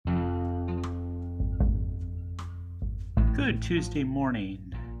Good Tuesday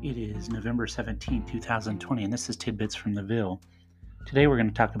morning. It is November 17th, 2020, and this is Tidbits from the Ville. Today we're going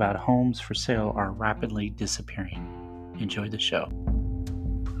to talk about homes for sale are rapidly disappearing. Enjoy the show.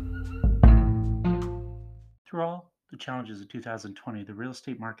 Through all the challenges of 2020, the real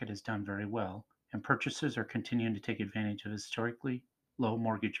estate market has done very well, and purchasers are continuing to take advantage of historically low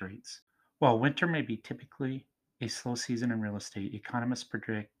mortgage rates. While winter may be typically a slow season in real estate, economists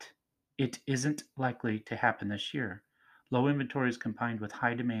predict it isn't likely to happen this year. Low inventories combined with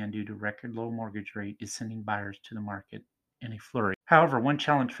high demand due to record low mortgage rate is sending buyers to the market in a flurry. However, one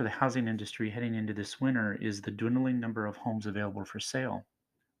challenge for the housing industry heading into this winter is the dwindling number of homes available for sale.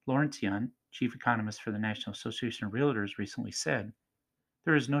 Lawrence Yun, chief economist for the National Association of Realtors, recently said,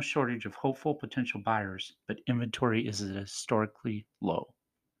 "There is no shortage of hopeful potential buyers, but inventory is historically low."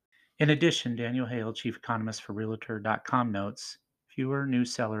 In addition, Daniel Hale, chief economist for Realtor.com, notes fewer new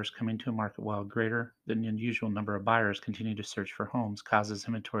sellers coming to a market while a greater than usual number of buyers continue to search for homes causes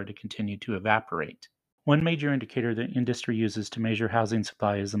inventory to continue to evaporate. One major indicator the industry uses to measure housing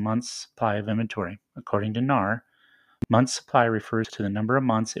supply is the month's supply of inventory. According to NAR, month's supply refers to the number of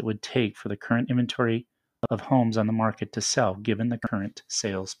months it would take for the current inventory of homes on the market to sell given the current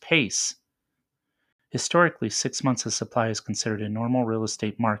sales pace. Historically, 6 months of supply is considered a normal real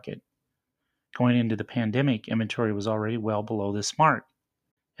estate market. Going into the pandemic, inventory was already well below this mark.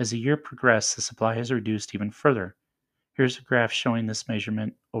 As the year progressed, the supply has reduced even further. Here's a graph showing this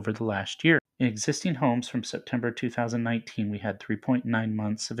measurement over the last year. In existing homes from September 2019, we had 3.9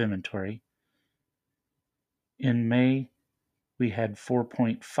 months of inventory. In May, we had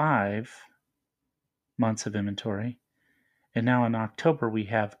 4.5 months of inventory. And now in October, we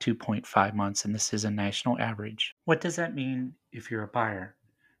have 2.5 months, and this is a national average. What does that mean if you're a buyer?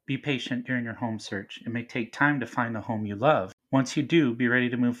 Be patient during your home search. It may take time to find the home you love. Once you do, be ready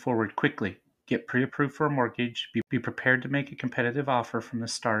to move forward quickly. Get pre-approved for a mortgage, be prepared to make a competitive offer from the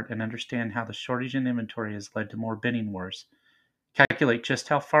start, and understand how the shortage in inventory has led to more bidding wars. Calculate just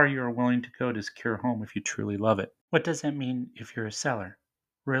how far you are willing to go to secure a home if you truly love it. What does that mean if you're a seller?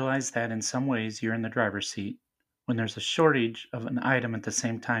 Realize that in some ways you're in the driver's seat. When there's a shortage of an item at the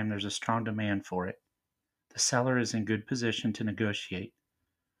same time, there's a strong demand for it. The seller is in good position to negotiate.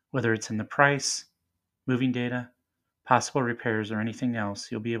 Whether it's in the price, moving data, possible repairs, or anything else,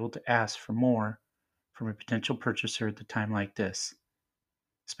 you'll be able to ask for more from a potential purchaser at a time like this,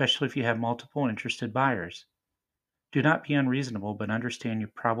 especially if you have multiple interested buyers. Do not be unreasonable, but understand you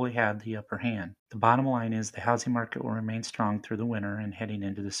probably have the upper hand. The bottom line is the housing market will remain strong through the winter and heading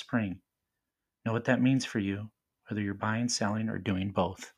into the spring. Know what that means for you, whether you're buying, selling, or doing both.